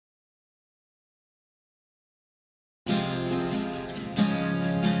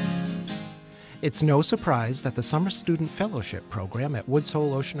It's no surprise that the Summer Student Fellowship program at Woods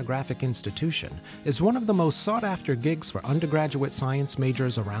Hole Oceanographic Institution is one of the most sought-after gigs for undergraduate science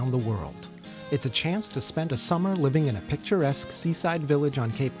majors around the world. It's a chance to spend a summer living in a picturesque seaside village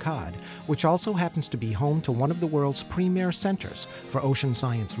on Cape Cod, which also happens to be home to one of the world's premier centers for ocean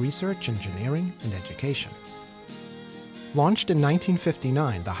science research, engineering, and education. Launched in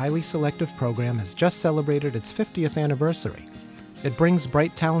 1959, the highly selective program has just celebrated its 50th anniversary. It brings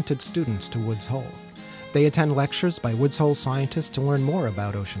bright, talented students to Woods Hole. They attend lectures by Woods Hole scientists to learn more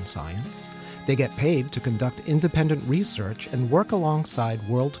about ocean science. They get paid to conduct independent research and work alongside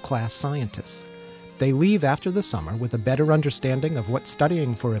world-class scientists. They leave after the summer with a better understanding of what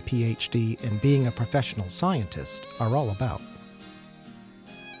studying for a Ph.D. and being a professional scientist are all about.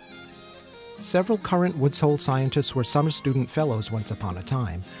 Several current Woods Hole scientists were Summer Student Fellows once upon a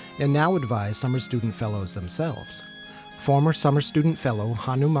time, and now advise Summer Student Fellows themselves. Former Summer Student Fellow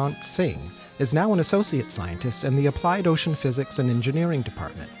Hanumant Singh is now an associate scientist in the Applied Ocean Physics and Engineering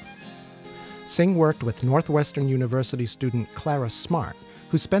Department. Singh worked with Northwestern University student Clara Smart,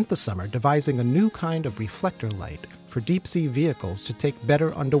 who spent the summer devising a new kind of reflector light for deep-sea vehicles to take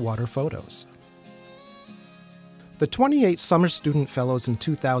better underwater photos. The 28 Summer Student Fellows in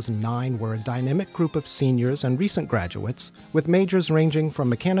 2009 were a dynamic group of seniors and recent graduates with majors ranging from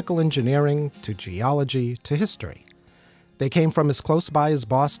mechanical engineering to geology to history. They came from as close by as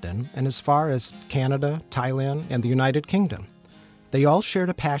Boston and as far as Canada, Thailand, and the United Kingdom. They all shared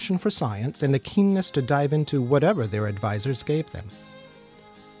a passion for science and a keenness to dive into whatever their advisors gave them.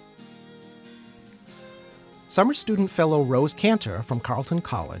 Summer Student Fellow Rose Cantor from Carleton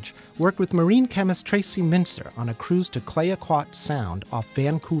College worked with marine chemist Tracy Mincer on a cruise to Clayoquot Sound off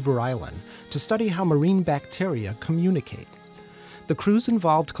Vancouver Island to study how marine bacteria communicate. The cruise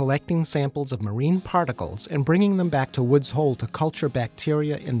involved collecting samples of marine particles and bringing them back to Woods Hole to culture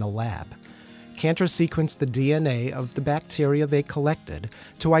bacteria in the lab. Cantor sequenced the DNA of the bacteria they collected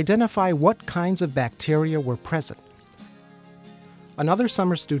to identify what kinds of bacteria were present. Another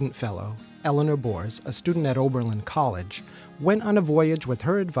Summer Student Fellow, Eleanor Bors, a student at Oberlin College, went on a voyage with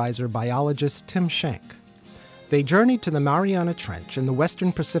her advisor, biologist Tim Schenk. They journeyed to the Mariana Trench in the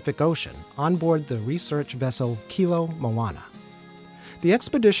western Pacific Ocean on board the research vessel Kilo Moana. The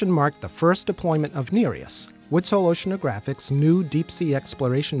expedition marked the first deployment of Nereus, Woods Hole Oceanographic's new deep-sea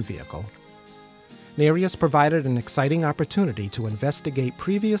exploration vehicle. Nereus provided an exciting opportunity to investigate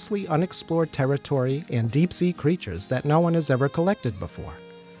previously unexplored territory and deep-sea creatures that no one has ever collected before.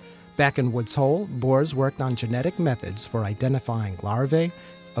 Back in Woods Hole, Bors worked on genetic methods for identifying larvae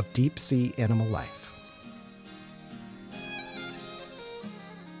of deep-sea animal life.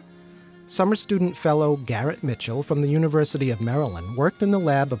 Summer Student Fellow Garrett Mitchell from the University of Maryland worked in the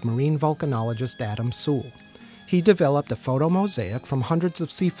lab of marine volcanologist Adam Sewell. He developed a photomosaic from hundreds of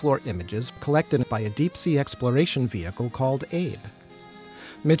seafloor images collected by a deep-sea exploration vehicle called Abe.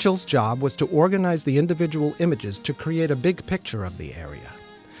 Mitchell's job was to organize the individual images to create a big picture of the area.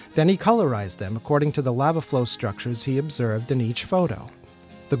 Then he colorized them according to the lava flow structures he observed in each photo.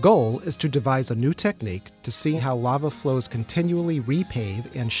 The goal is to devise a new technique to see how lava flows continually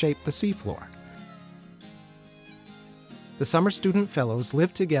repave and shape the seafloor. The Summer Student Fellows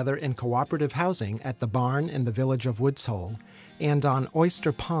live together in cooperative housing at the barn in the village of Woods Hole and on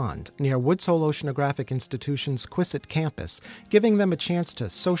Oyster Pond near Woods Hole Oceanographic Institution's Quissit campus, giving them a chance to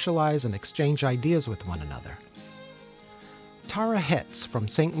socialize and exchange ideas with one another. Tara Hetz from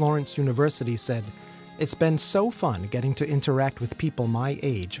St. Lawrence University said, "It's been so fun getting to interact with people my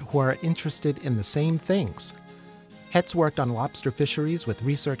age who are interested in the same things." Hetz worked on lobster fisheries with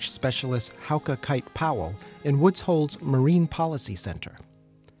research specialist Hauke Kite Powell in Woods Hole's Marine Policy Center.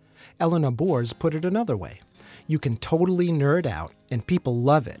 Eleanor Bors put it another way: you can totally nerd out and people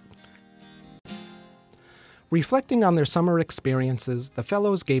love it. Reflecting on their summer experiences, the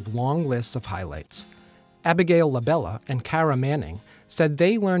fellows gave long lists of highlights. Abigail Labella and Cara Manning said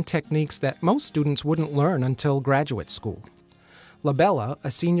they learned techniques that most students wouldn't learn until graduate school. Labella, a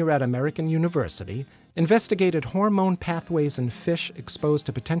senior at American University, investigated hormone pathways in fish exposed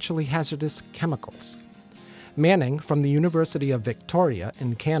to potentially hazardous chemicals. Manning, from the University of Victoria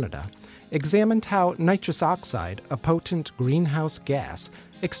in Canada, examined how nitrous oxide, a potent greenhouse gas,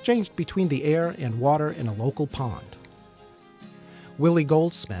 exchanged between the air and water in a local pond. Willie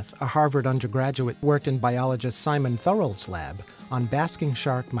Goldsmith, a Harvard undergraduate, worked in biologist Simon Thurl's lab on basking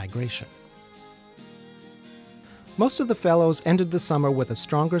shark migration. Most of the fellows ended the summer with a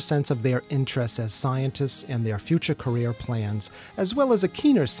stronger sense of their interests as scientists and their future career plans, as well as a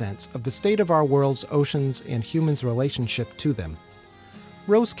keener sense of the state of our world's oceans and humans' relationship to them.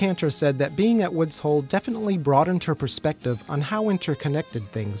 Rose Cantor said that being at Woods Hole definitely broadened her perspective on how interconnected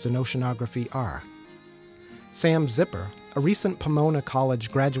things in oceanography are. Sam Zipper, a recent Pomona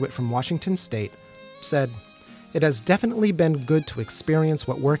College graduate from Washington State, said, "It has definitely been good to experience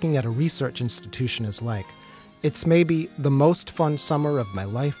what working at a research institution is like. It's maybe the most fun summer of my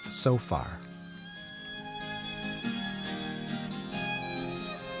life so far."